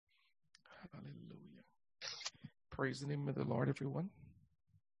Praise the name of the Lord, everyone.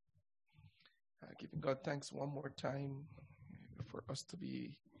 Giving God thanks one more time for us to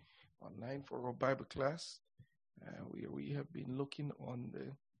be online for our Bible class. We have been looking on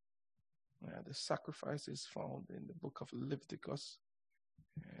the sacrifices found in the book of Leviticus.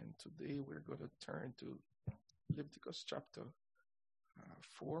 And today we're going to turn to Leviticus chapter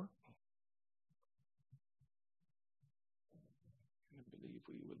 4. I believe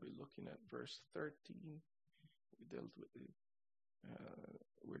we will be looking at verse 13.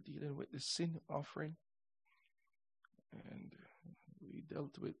 We're dealing with the sin offering, and we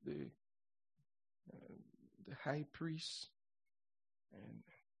dealt with the high priest and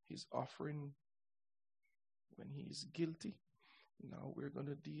his offering when he is guilty. Now we're going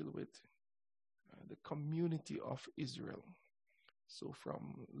to deal with the community of Israel. So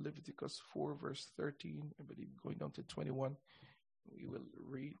from Leviticus 4 verse 13, I believe going down to 21, we will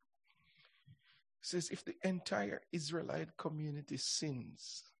read. It says, if the entire Israelite community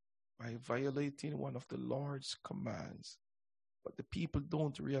sins by violating one of the Lord's commands, but the people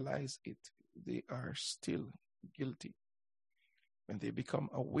don't realize it, they are still guilty. When they become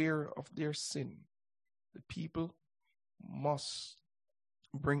aware of their sin, the people must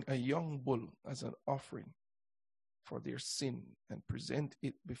bring a young bull as an offering for their sin and present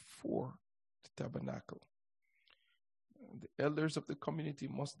it before the tabernacle. The elders of the community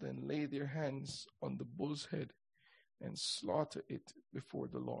must then lay their hands on the bull's head and slaughter it before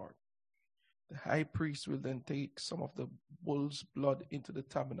the Lord. The high priest will then take some of the bull's blood into the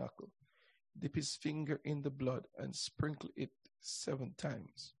tabernacle, dip his finger in the blood, and sprinkle it 7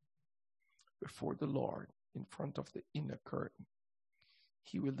 times before the Lord in front of the inner curtain.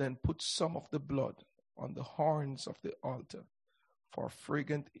 He will then put some of the blood on the horns of the altar for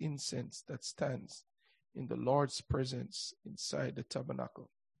fragrant incense that stands in the Lord's presence inside the tabernacle.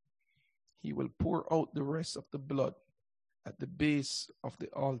 He will pour out the rest of the blood at the base of the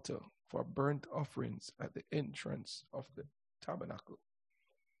altar for burnt offerings at the entrance of the tabernacle.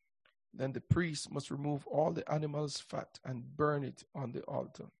 Then the priest must remove all the animal's fat and burn it on the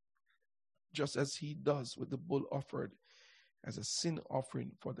altar, just as he does with the bull offered as a sin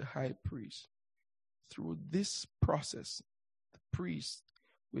offering for the high priest. Through this process, the priest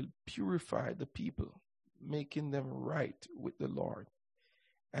will purify the people, making them right with the Lord,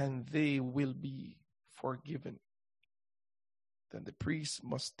 and they will be forgiven. Then the priest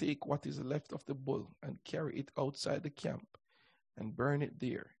must take what is left of the bull and carry it outside the camp and burn it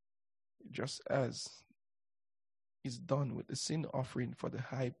there, just as is done with the sin offering for the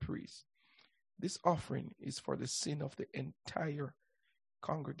high priest. This offering is for the sin of the entire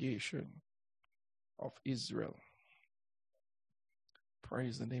congregation of Israel.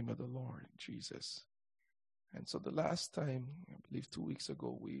 Praise the name of the Lord Jesus. And so the last time, I believe 2 weeks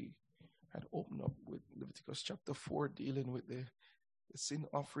ago, we had opened up with Leviticus chapter 4, dealing with the sin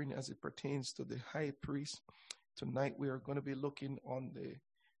offering as it pertains to the high priest. Tonight we are going to be looking on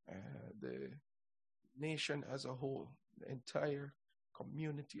the nation as a whole, the entire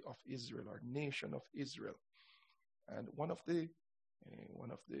community of Israel, or nation of Israel. And one of the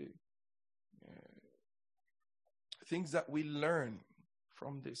things that we learn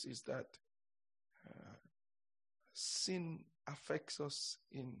from this is that sin affects us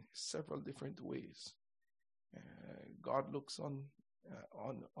in several different ways. God looks on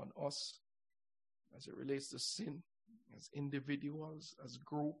us as it relates to sin, as individuals, as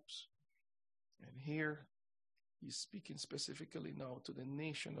groups. And here he's speaking specifically now to the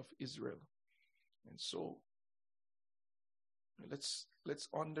nation of Israel. And so let's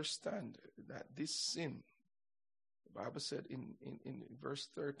understand that this sin, the Bible said in verse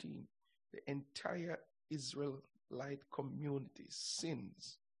 13, the entire Israelite community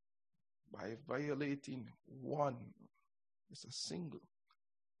sins by violating one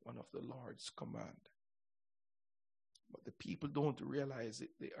of the Lord's command. But the people don't realize it.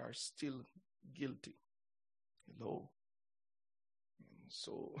 They are still guilty. Hello. And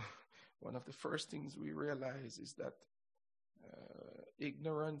so one of the first things we realize is that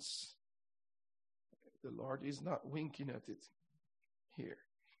ignorance, the Lord is not winking at it here.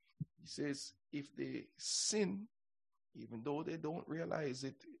 He says if they sin, even though they don't realize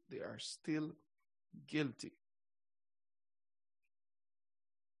it, they are still guilty.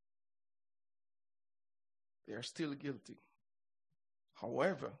 They are still guilty.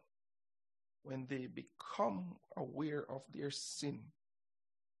 However, when they become aware of their sin,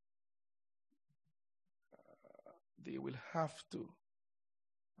 they will have to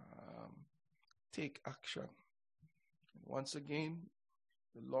take action. And once again,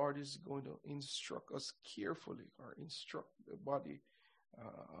 the Lord is going to instruct us carefully, or instruct the body,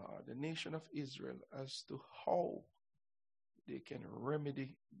 the nation of Israel as to how they can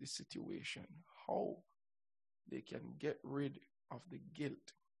remedy the situation, how they can get rid of the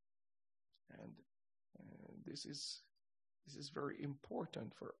guilt. And this is very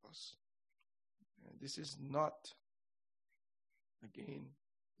important for us. This is not, again,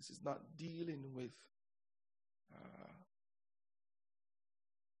 this is not dealing with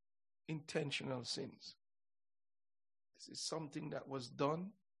intentional sins. This is something that was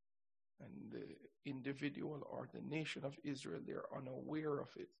done, and the individual or the nation of Israel, they're unaware of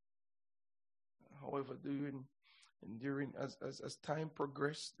it. However, as time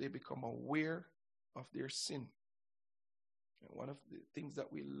progressed, they become aware of their sin. And one of the things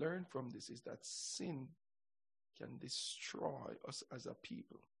that we learn from this is that sin can destroy us as a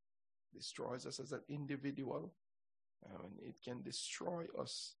people, destroys us as an individual, and it can destroy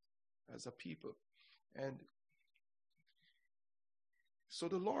us as a people. And so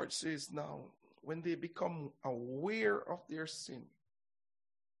the Lord says now, when they become aware of their sin,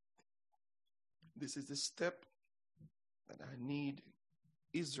 this is the step that I need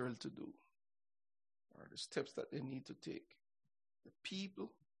Israel to do, or the steps that they need to take. The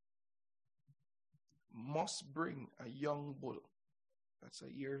people must bring a young bull. That's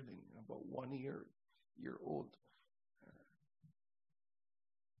a yearling, about 1 year old.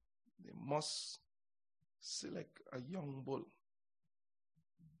 They must select a young bull.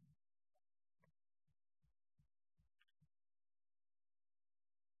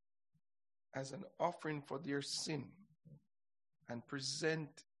 As an offering for their sin, and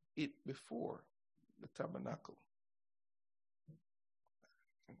present it before the tabernacle.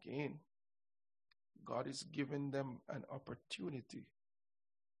 Again, God is giving them an opportunity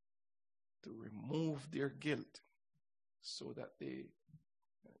to remove their guilt so that they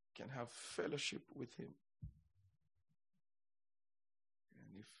can have fellowship with Him.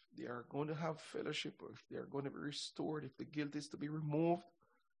 And if they are going to have fellowship, or if they are going to be restored, if the guilt is to be removed,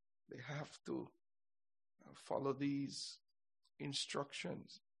 they have to follow these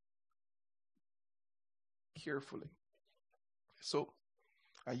instructions carefully. So,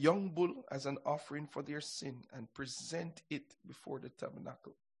 a young bull as an offering for their sin, and present it before the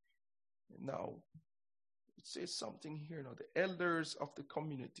tabernacle. Now, it says something here now. The elders of the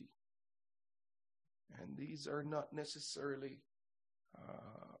community, and these are not necessarily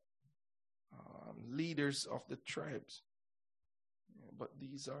leaders of the tribes, but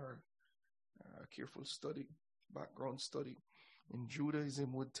these are careful study, background study in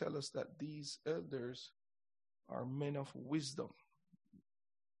Judaism would tell us that these elders are men of wisdom.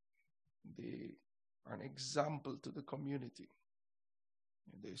 They are an example to the community.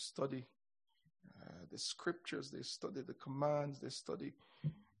 And they study the scriptures, they study the commands, they study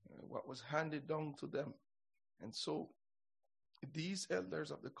what was handed down to them. And so these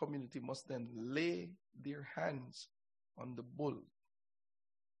elders of the community must then lay their hands on the bull's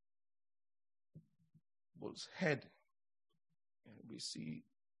head. And we see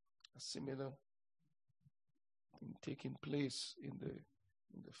a similar thing taking place in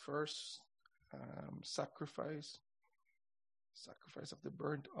the first sacrifice of the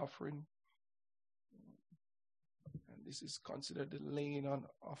burnt offering. And this is considered the laying on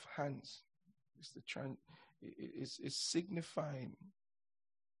of hands. It's signifying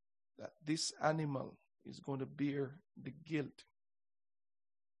that this animal is going to bear the guilt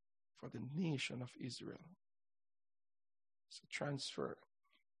for the nation of Israel. It's a transfer.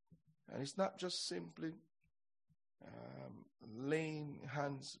 And it's not just simply laying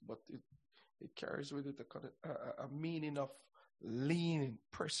hands, but it carries with it a meaning of leaning,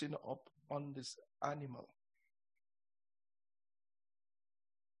 pressing up on this animal.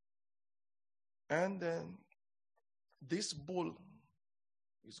 And then this bull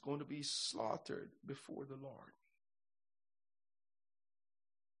is going to be slaughtered before the Lord.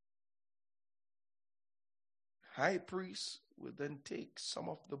 High priest will then take some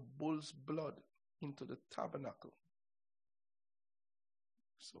of the bull's blood into the tabernacle.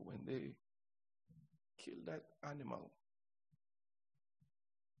 So when they kill that animal,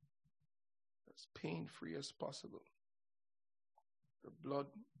 as pain-free as possible, the blood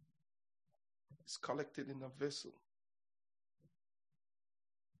is collected in a vessel.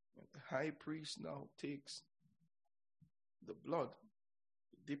 And the high priest now takes the blood,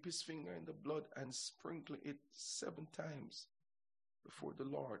 dip his finger in the blood and sprinkle it 7 times before the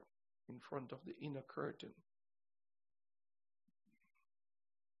Lord in front of the inner curtain.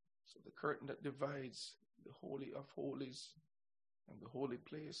 So the curtain that divides the Holy of Holies and the holy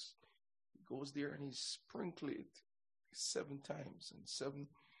place, he goes there and he sprinkles it 7 times. And 7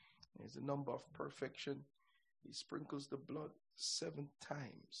 is the number of perfection. He sprinkles the blood 7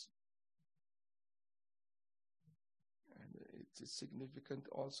 times. It is significant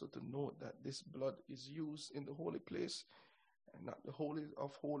also to note that this blood is used in the holy place, and not the Holy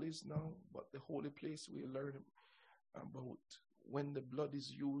of Holies now, but the holy place. We learn about when the blood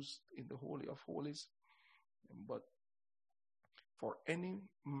is used in the Holy of Holies. But for any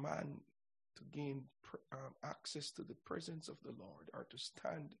man to gain access to the presence of the Lord, or to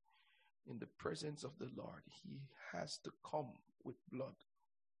stand in the presence of the Lord, he has to come with blood.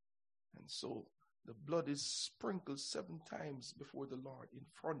 And so the blood is sprinkled 7 times before the Lord in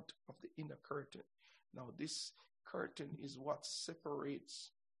front of the inner curtain. Now this curtain is what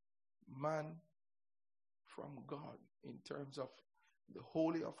separates man from God in terms of the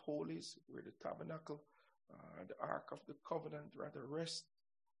Holy of Holies, where the tabernacle, the Ark of the Covenant rather rests,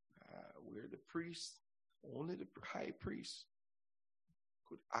 where the priest, only the high priest,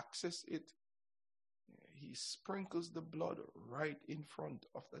 could access it. He sprinkles the blood right in front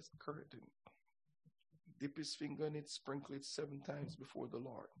of that curtain. Dip his finger in it, sprinkle it 7 times before the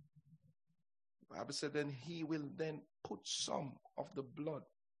Lord. The Bible said then he will then put some of the blood,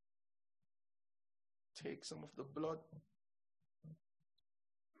 take some of the blood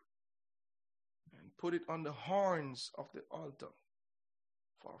and put it on the horns of the altar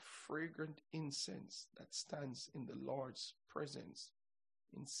for fragrant incense that stands in the Lord's presence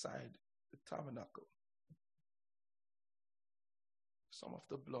inside the tabernacle. Some of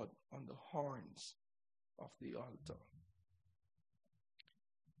the blood on the horns of the altar.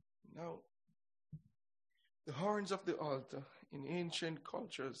 Now, the horns of the altar, in ancient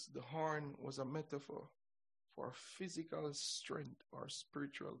cultures, the horn was a metaphor for physical strength or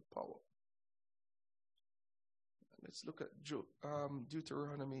spiritual power. Let's look at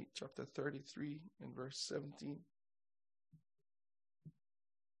Deuteronomy chapter 33 and verse 17.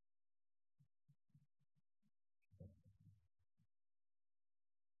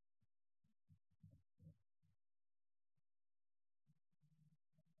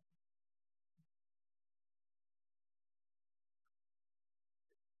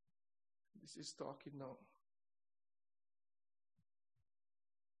 This is talking now.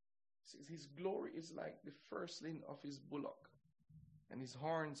 It says, his glory is like the firstling of his bullock, and his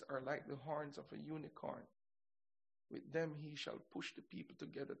horns are like the horns of a unicorn. With them he shall push the people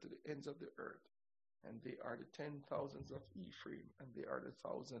together to the ends of the earth, and they are the 10,000s of Ephraim, and they are the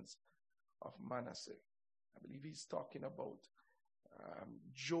thousands of Manasseh. I believe he's talking about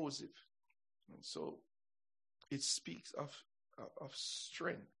Joseph. And so it speaks of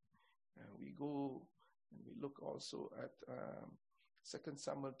strength. We go and we look also at 2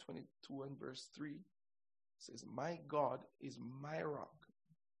 Samuel 22 and verse 3. It says, my God is my rock,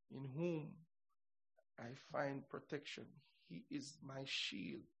 in whom I find protection. He is my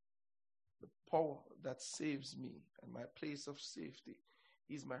shield, the power that saves me, and my place of safety.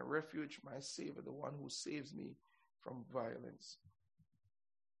 He is my refuge, my savior, the one who saves me from violence.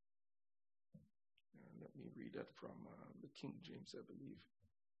 Let me read that from the King James, I believe.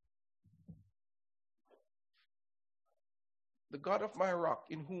 The God of my rock,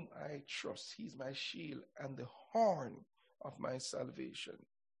 in whom I trust, he is my shield and the horn of my salvation,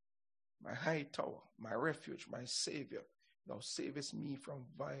 my high tower, my refuge, my savior. Thou savest me from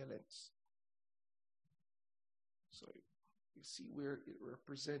violence. So you see where it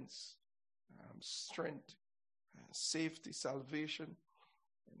represents strength, safety, salvation.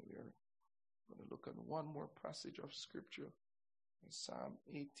 And we are going to look at one more passage of scripture, Psalm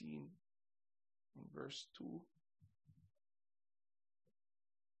 18 and verse 2.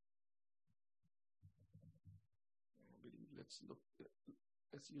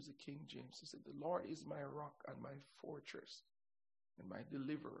 Let's use the King James. He said, the Lord is my rock and my fortress and my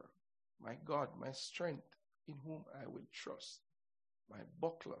deliverer, my God, my strength, in whom I will trust, my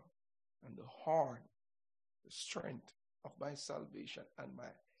buckler and the horn, the strength of my salvation and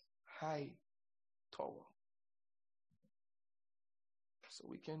my high tower. So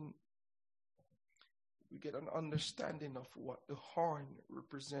we get an understanding of what the horn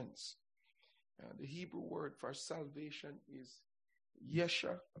represents. The Hebrew word for salvation is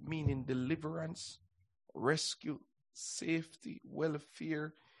Yesha, meaning deliverance, rescue, safety,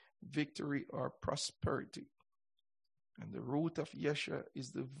 welfare, victory, or prosperity. And the root of Yesha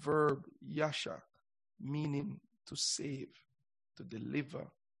is the verb Yasha, meaning to save, to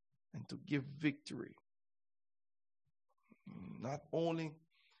deliver, and to give victory. Not only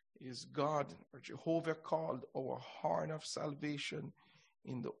is God or Jehovah called our horn of salvation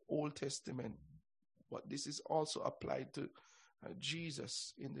in the Old Testament, but this is also applied to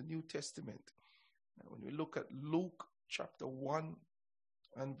Jesus in the New Testament. When we look at Luke chapter 1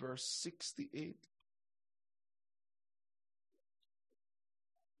 and verse 68,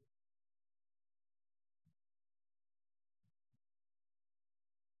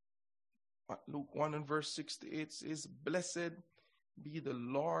 Luke 1 and verse 68 says, "Blessed be the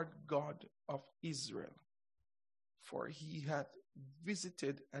Lord God of Israel, for he hath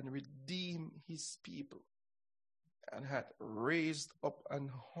visited and redeemed his people, and hath raised up an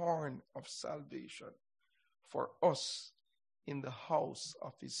horn of salvation for us in the house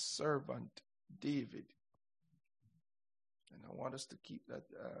of his servant David." And I want us to keep that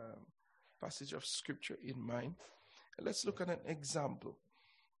passage of scripture in mind. And let's look at an example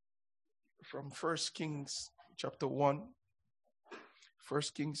from 1 Kings chapter 1.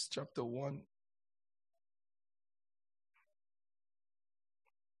 1 Kings chapter 1.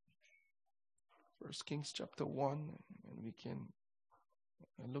 1 Kings chapter 1, and we can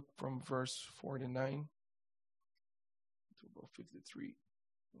look from verse 49 to about 53.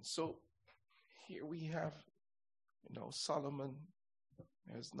 And so here we have, Solomon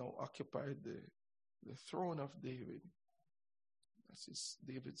has now occupied the throne of David. That's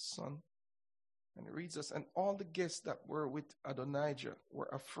David's son. And it reads us, "And all the guests that were with Adonijah were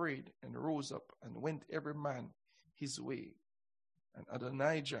afraid and rose up and went every man his way. And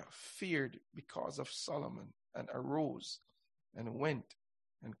Adonijah feared because of Solomon and arose and went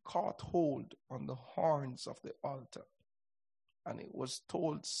and caught hold on the horns of the altar. And it was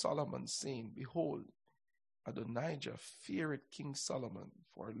told Solomon, saying, Behold, Adonijah feared King Solomon,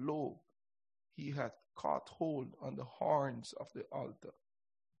 for lo, he hath caught hold on the horns of the altar,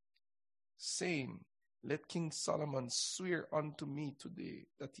 saying, Let King Solomon swear unto me today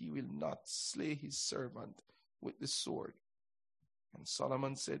that he will not slay his servant with the sword. And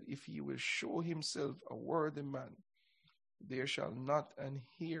Solomon said, If he will show himself a worthy man, there shall not an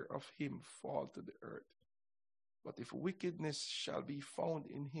hair of him fall to the earth. But if wickedness shall be found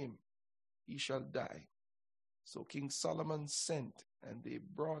in him, he shall die. So King Solomon sent, and they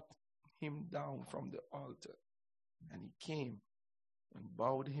brought him down from the altar. And he came and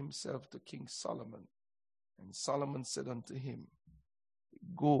bowed himself to King Solomon. And Solomon said unto him,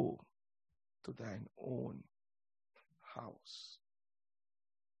 Go to thine own house.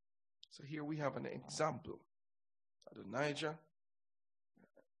 So here we have an example. Adonijah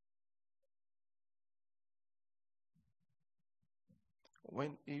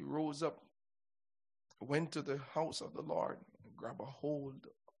when he rose up, went to the house of the Lord and grabbed a hold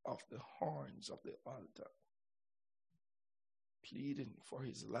of the horns of the altar, pleading for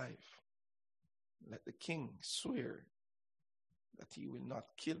his life. Let the king swear that he will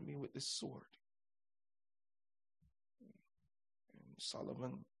not kill me with the sword. And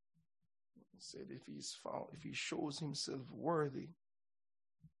Solomon said, if he shows himself worthy,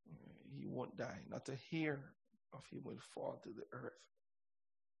 he won't die. Not a hair of him will fall to the earth.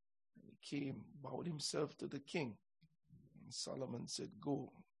 And he came, bowed himself to the king. And Solomon said,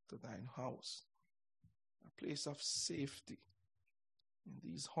 Go to thine house, a place of safety. And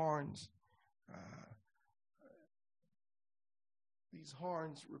these horns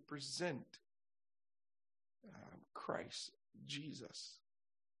represent Christ, Jesus,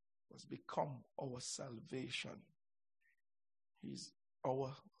 was become our salvation. He's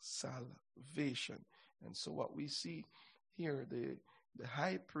our salvation. And so what we see here, the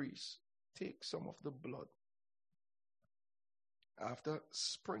high priest takes some of the blood. After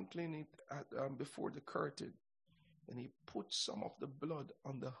sprinkling it before the curtain, and he puts some of the blood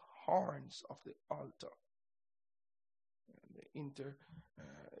on the horns of the altar. And the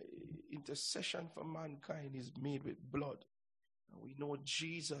intercession for mankind is made with blood. And we know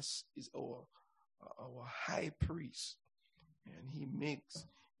Jesus is our high priest, and he makes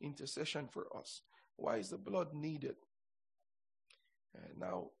intercession for us. Why is the blood needed? And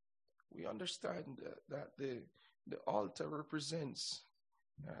now we understand that the altar represents,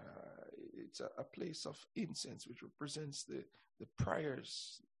 it's a place of incense, which represents the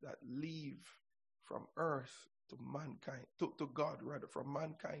prayers that leave from earth to mankind, to God, rather, from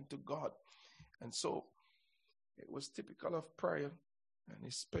mankind to God. And so it was typical of prayer, and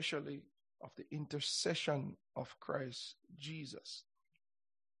especially of the intercession of Christ Jesus.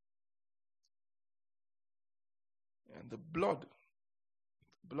 And the blood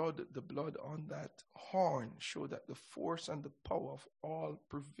on that horn show that the force and the power of all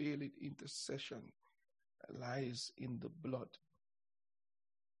prevailing intercession lies in the blood.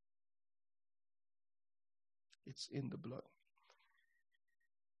 It's in the blood.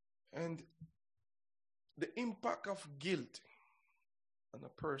 And the impact of guilt on a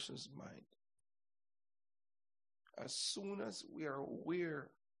person's mind. As soon as we are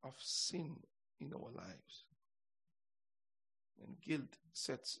aware of sin in our lives, and guilt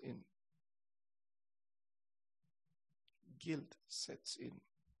sets in. Guilt sets in.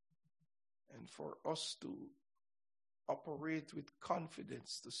 And for us to operate with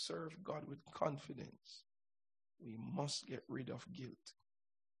confidence, to serve God with confidence, we must get rid of guilt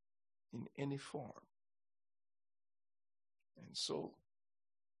in any form. And so,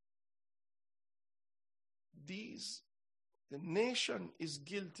 the nation is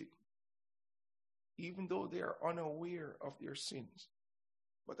guilty, even though they are unaware of their sins.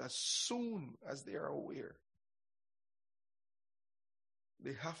 But as soon as they are aware,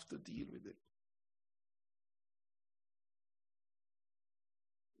 they have to deal with it.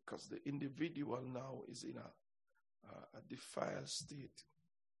 Because the individual now is in a defiled state.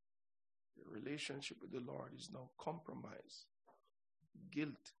 The relationship with the Lord is now compromised.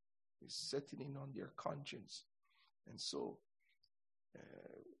 Guilt is setting in on their conscience. And so,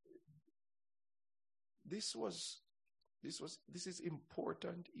 this is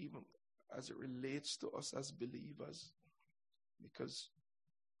important even as it relates to us as believers, because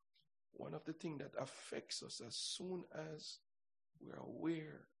one of the things that affects us as soon as we're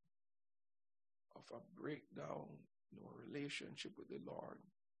aware of a breakdown in our relationship with the Lord,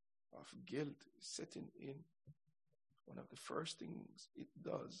 of guilt setting in, one of the first things it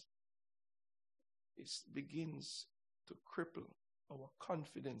does is begins to cripple our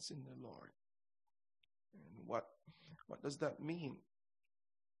confidence in the Lord. And what does that mean?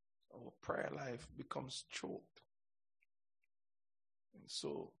 Our prayer life becomes choked. And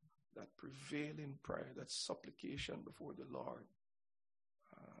so that prevailing prayer, that supplication before the Lord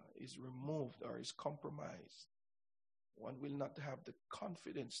is removed or is compromised. One will not have the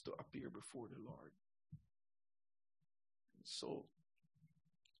confidence to appear before the Lord. And so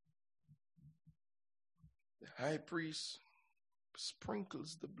the high priest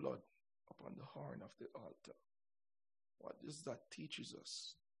sprinkles the blood upon the horn of the altar. What does that teaches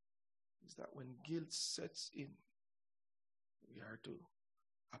us is that when guilt sets in, we are to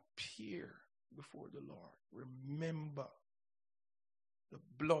appear before the Lord. Remember the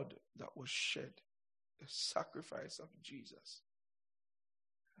blood that was shed, the sacrifice of Jesus,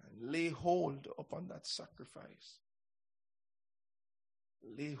 and lay hold upon that sacrifice.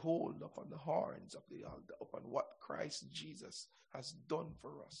 Lay hold upon the horns of the altar, upon what Christ Jesus has done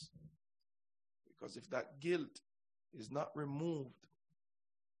for us. Because if that guilt is not removed,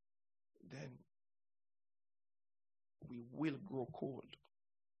 then we will grow cold.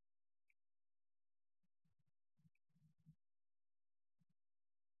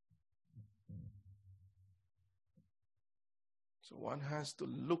 So one has to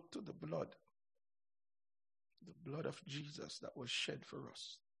look to the blood of Jesus that was shed for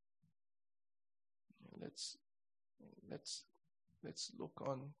us. Let's look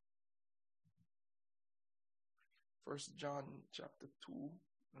on 1 John chapter 2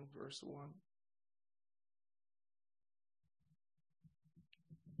 and verse 1.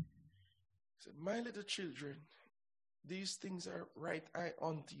 It said, "My little children, these things are write I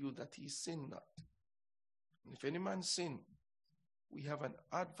unto you, that ye sin not. And if any man sin, we have an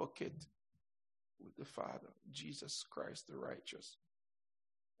advocate with the Father, Jesus Christ the righteous.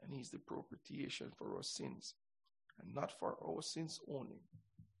 And he's the propitiation for our sins, and not for our sins only,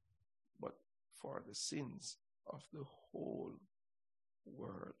 but for the sins of the whole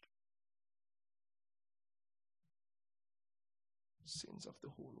world." Sins of the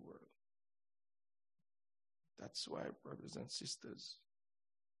whole world. That's why, brothers and sisters,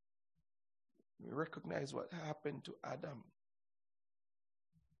 we recognize what happened to Adam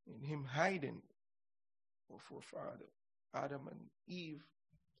in him hiding our forefather, Adam and Eve.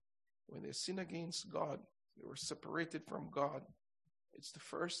 When they sinned against God, they were separated from God. It's the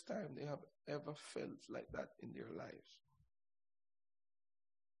first time they have ever felt like that in their lives.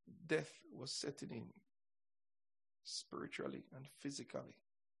 Death was setting in spiritually and physically.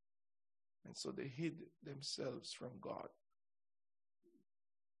 And so they hid themselves from God.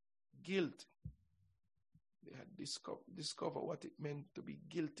 Guilt. They had discovered what it meant to be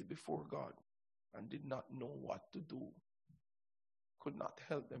guilty before God and did not know what to do. Could not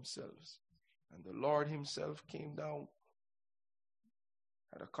help themselves. And the Lord himself came down,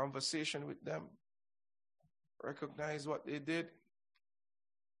 had a conversation with them, recognized what they did,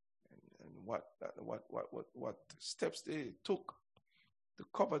 and what steps they took to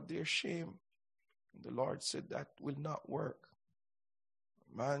cover their shame. And the Lord said that will not work.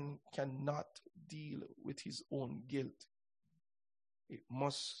 Man cannot deal with his own guilt. He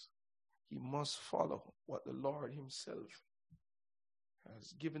must follow what the Lord himself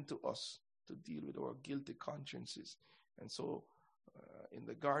has given to us to deal with our guilty consciences. And so in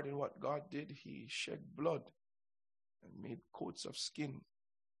the garden, what God did, he shed blood and made coats of skin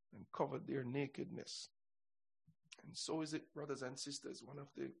and covered their nakedness. And so is it, brothers and sisters, one of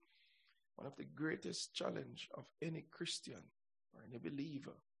the One of the greatest challenge of any Christian or any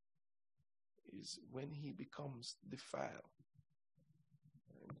believer is when he becomes defiled.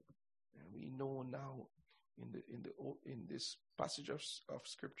 And we know now in this passage of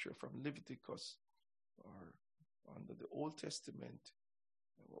scripture from Leviticus, or under the Old Testament,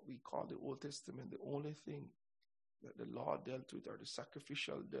 what we call the Old Testament, the only thing that the law dealt with, or the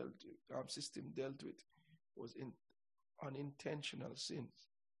sacrificial system dealt with, was in unintentional sins.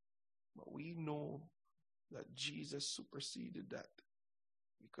 But we know that Jesus superseded that,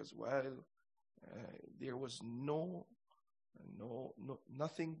 because while there was no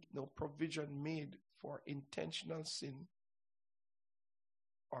provision made for intentional sin,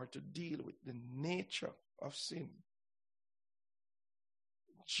 or to deal with the nature of sin,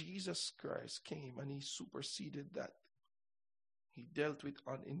 Jesus Christ came and he superseded that. He dealt with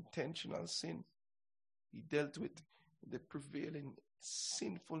unintentional sin. He dealt with the prevailing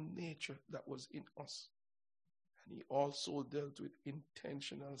sinful nature that was in us. And he also dealt with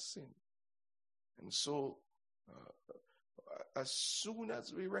intentional sin. And so, as soon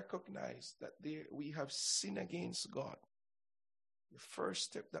as we recognize that we have sinned against God, the first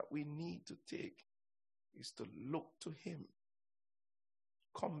step that we need to take is to look to him.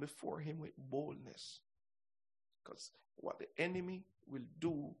 Come before him with boldness. Because what the enemy will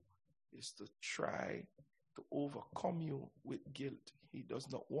do is to try to overcome you with guilt. He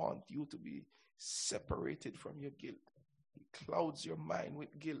does not want you to be separated from your guilt. He clouds your mind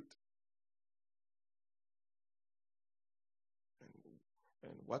with guilt.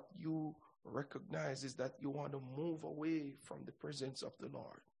 And what you recognize is that you want to move away from the presence of the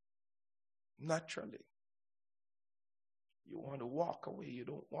Lord. Naturally. You want to walk away. You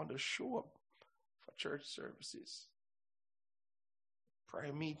don't want to show up for church services.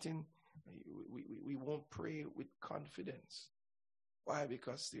 Prayer meeting, we won't pray with confidence. Why?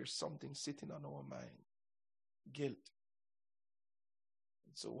 Because there's something sitting on our mind. Guilt.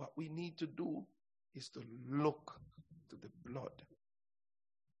 And so what we need to do is to look to the blood.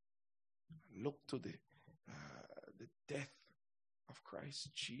 Look to the death of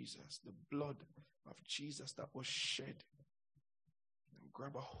Christ Jesus, the blood of Jesus that was shed. And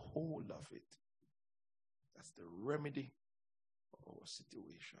grab a hold of it. That's the remedy for our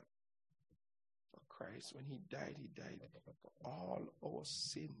situation. For Christ, when he died for all our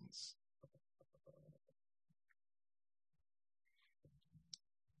sins.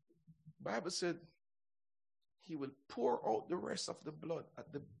 The Bible said he will pour out the rest of the blood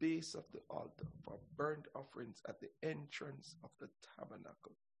at the base of the altar for burnt offerings at the entrance of the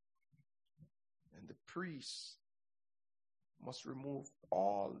tabernacle. And the priest must remove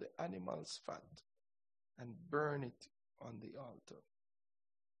all the animal's fat and burn it on the altar,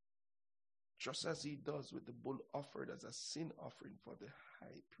 just as he does with the bull offered as a sin offering for the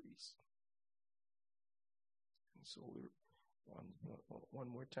high priest. And so one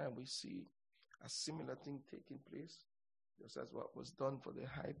more time we see a similar thing taking place, just as what was done for the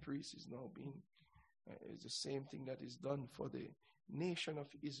high priest is now being is the same thing that is done for the nation of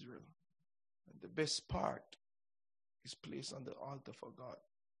Israel. And the best part is placed on the altar for God.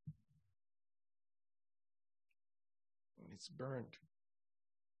 And it's burned.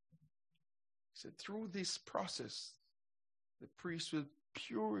 He said, through this process, the priest will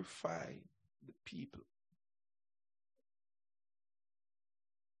purify the people,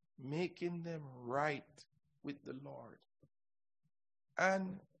 making them right with the Lord,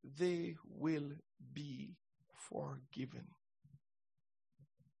 and they will be forgiven.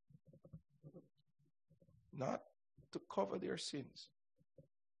 Not to cover their sins.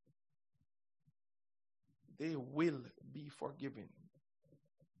 They will be forgiven.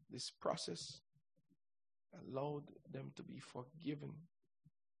 This process allowed them to be forgiven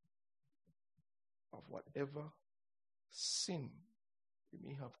of whatever sin they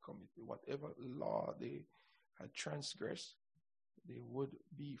may have committed, whatever law they had transgressed, they would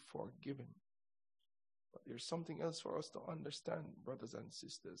be forgiven. But there's something else for us to understand, brothers and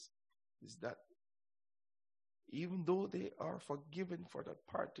sisters, is that even though they are forgiven for that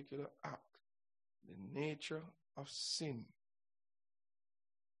particular act, the nature of sin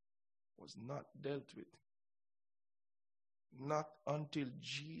was not dealt with. Not until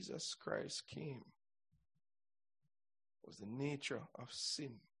Jesus Christ came was the nature of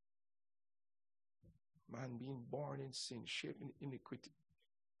sin. Man being born in sin, shaped in iniquity,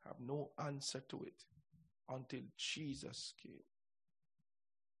 have no answer to it until Jesus came.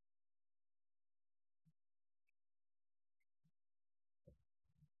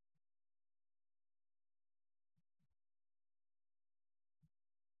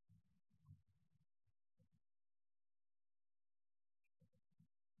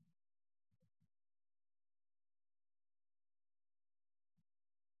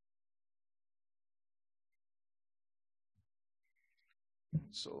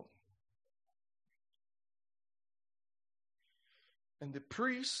 So, and the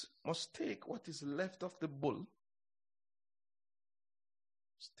priest must take what is left of the bull,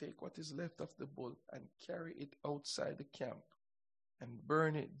 and carry it outside the camp and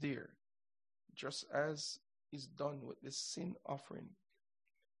burn it there, just as is done with the sin offering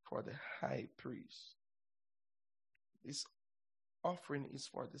for the high priest. This offering is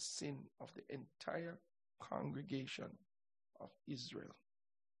for the sin of the entire congregation of Israel.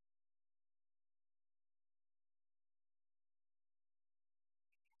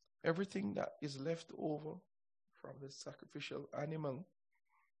 Everything that is left over from the sacrificial animal,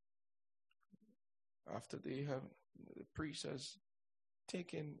 after the priest has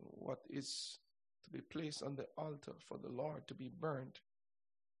taken what is to be placed on the altar for the Lord to be burnt,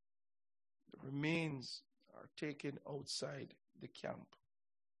 the remains are taken outside the camp.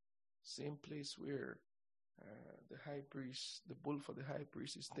 Same place where the bull for the high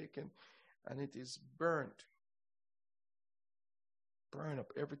priest is taken, and it is burnt. Burn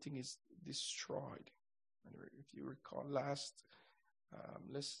up. Everything is destroyed. And if you recall last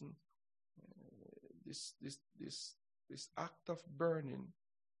lesson, this act of burning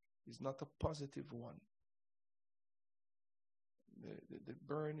is not a positive one. The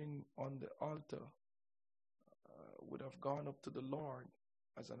burning on the altar would have gone up to the Lord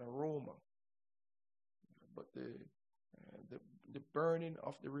as an aroma, but the burning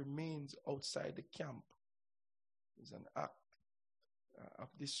of the remains outside the camp is an act of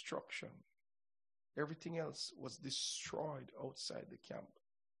destruction. Everything else was destroyed outside the camp.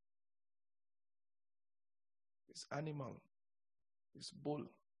 This animal, this bull,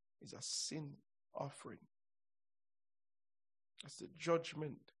 is a sin offering. That's the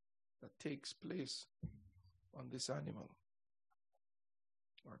judgment that takes place on this animal,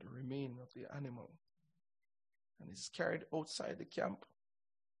 or the remain of the animal, and is carried outside the camp.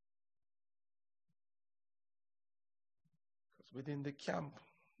 Because within the camp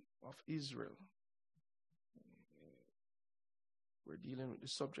of Israel, we're dealing with the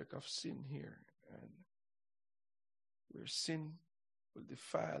subject of sin here, and where sin will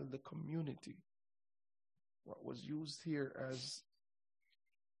defile the community. What was used here as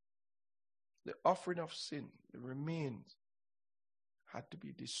the offering of sin, the remains, had to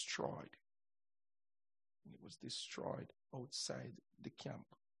be destroyed. And it was destroyed outside the camp.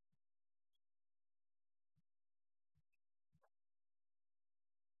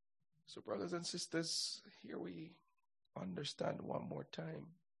 So, brothers and sisters, here we understand one more time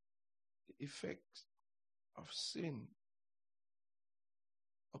the effects of sin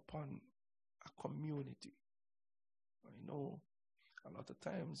upon a community. I know a lot of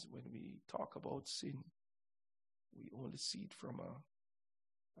times when we talk about sin, we only see it from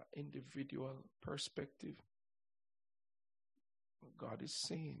an individual perspective. God is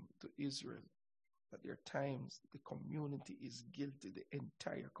saying to Israel that there are times the community is guilty, the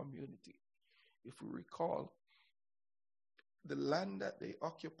entire community. If we recall, the land that they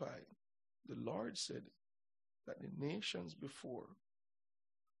occupied, the Lord said that the nations before,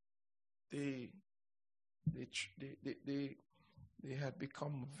 they had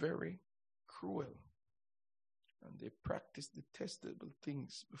become very cruel, and they practiced detestable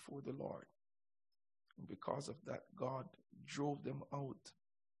things before the Lord. And because of that, God drove them out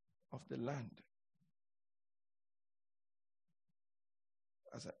of the land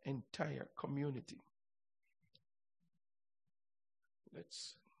as an entire community.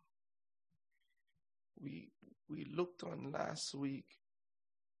 We looked on last week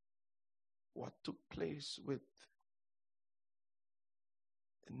what took place with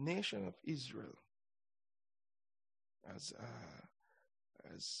the nation of Israel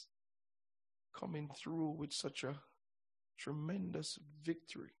as coming through with such a tremendous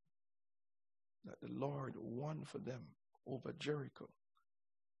victory that the Lord won for them over Jericho.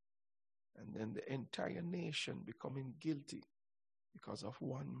 And then the entire nation becoming guilty because of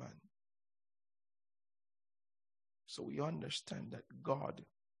one man. So we understand that God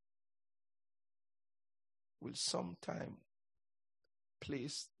will sometime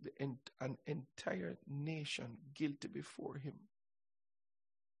place an entire nation guilty before him.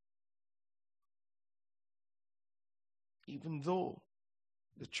 Even though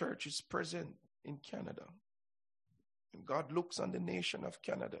the church is present in Canada, and God looks on the nation of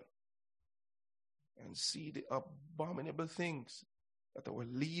Canada and see the abominable things that our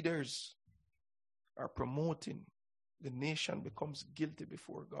leaders are promoting, the nation becomes guilty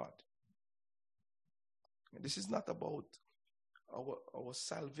before God. And this is not about our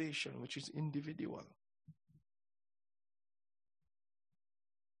salvation, which is individual.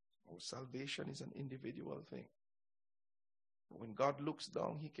 Our salvation is an individual thing. When God looks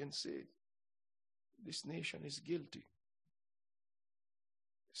down, he can say, this nation is guilty.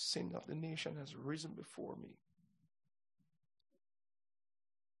 The sin of the nation has risen before me.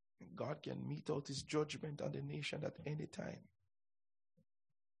 And God can mete out his judgment on the nation at any time.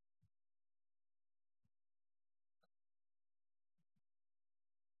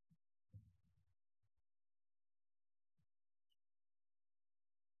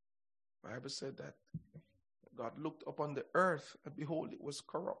 The Bible said that God looked upon the earth, and behold, it was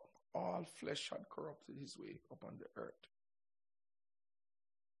corrupt. All flesh had corrupted his way upon the earth.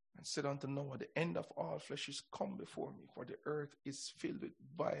 And said unto Noah, the end of all flesh is come before me, for the earth is filled with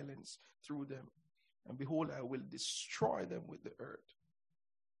violence through them. And behold, I will destroy them with the earth.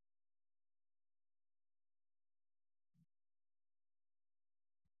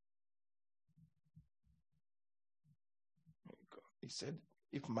 He said,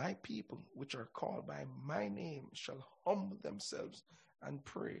 if my people, which are called by my name, shall humble themselves and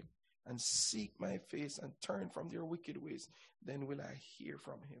pray and seek my face and turn from their wicked ways, then will I hear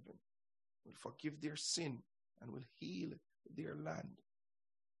from heaven, will forgive their sin, and will heal their land.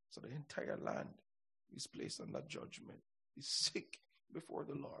 So the entire land is placed under judgment, is sick before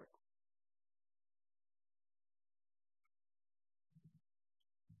the Lord.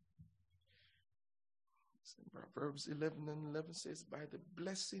 Proverbs 11:11 says, by the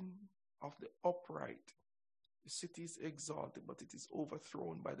blessing of the upright, the city is exalted, but it is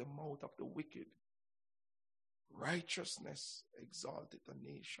overthrown by the mouth of the wicked. Righteousness exalteth a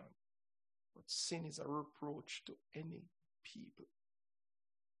nation, but sin is a reproach to any people.